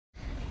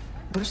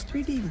What does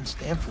 3D even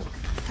stand for?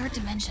 Third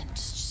dimension.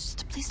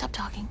 Just please stop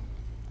talking.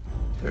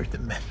 Third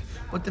dimension?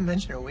 What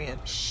dimension are we in?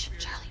 Shh,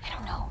 Charlie, I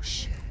don't know.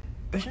 Shh.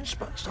 Isn't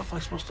stuff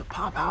like supposed to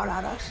pop out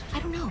at us? I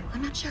don't know.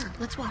 I'm not sure.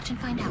 Let's watch and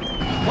find out.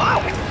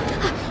 Wow!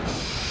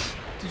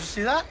 Did you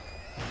see that?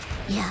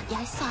 Yeah,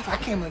 I saw that. I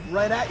came like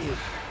right at you.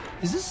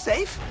 Is this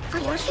safe? Are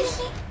you kidding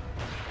me?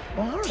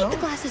 Well, I don't Take know. the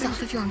glasses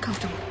off if you're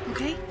uncomfortable,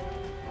 okay?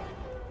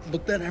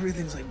 But then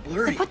everything's like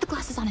blurry. Now put the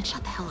glasses on and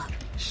shut the hell up.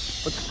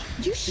 But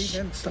You see,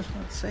 then stuff's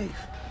not safe.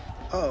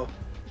 Oh.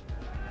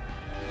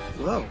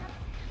 Whoa.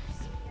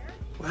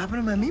 What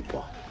happened to my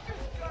meatball?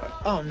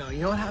 Oh no,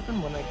 you know what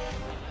happened when I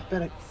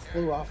bet it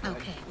flew off.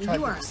 Okay, well,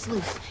 you are a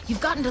sleuth. You've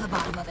gotten to the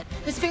bottom of it.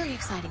 It's very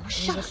exciting.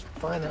 Shut up. Just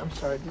fine. I'm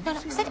sorry. No,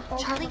 sit down,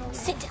 Charlie.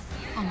 Sit down.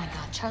 Oh my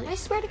God, Charlie! I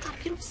swear to God,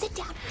 if you don't sit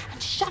down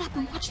and shut up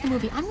and watch the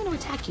movie, I'm going to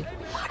attack you.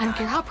 I don't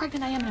care how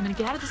pregnant I am, and I'm going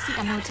to get out of the seat.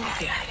 I'm going to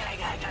attack you.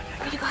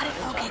 Oh, you got it.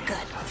 Okay,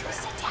 good.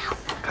 Sit down.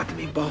 Got the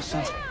meatball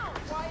since.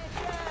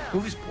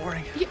 Movie's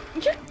boring.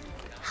 You're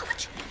how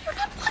much? You're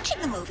not watching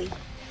the movie.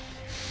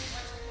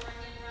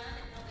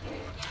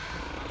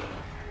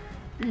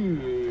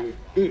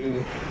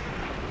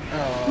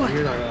 Oh, What?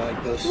 you're not gonna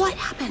like this. What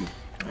happened?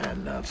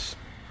 Man, nuts.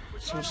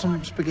 So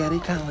some spaghetti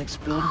kind of like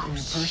spilled in your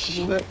purse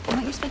a little bit. I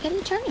want your spaghetti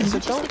attorney. Is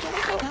Want it your don't?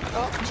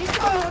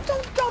 spaghetti?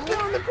 Don't dump it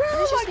on the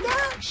ground like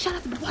that. Shut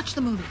up and watch the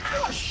movie.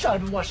 Oh, shut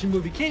up and watch the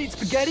movie. Can't eat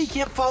spaghetti,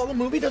 can't follow the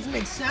movie, doesn't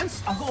make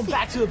sense. I'm going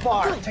back to the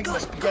bar. Take my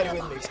spaghetti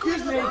with me.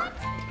 Excuse me. Are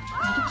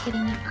you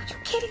kidding me? Are you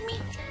kidding me?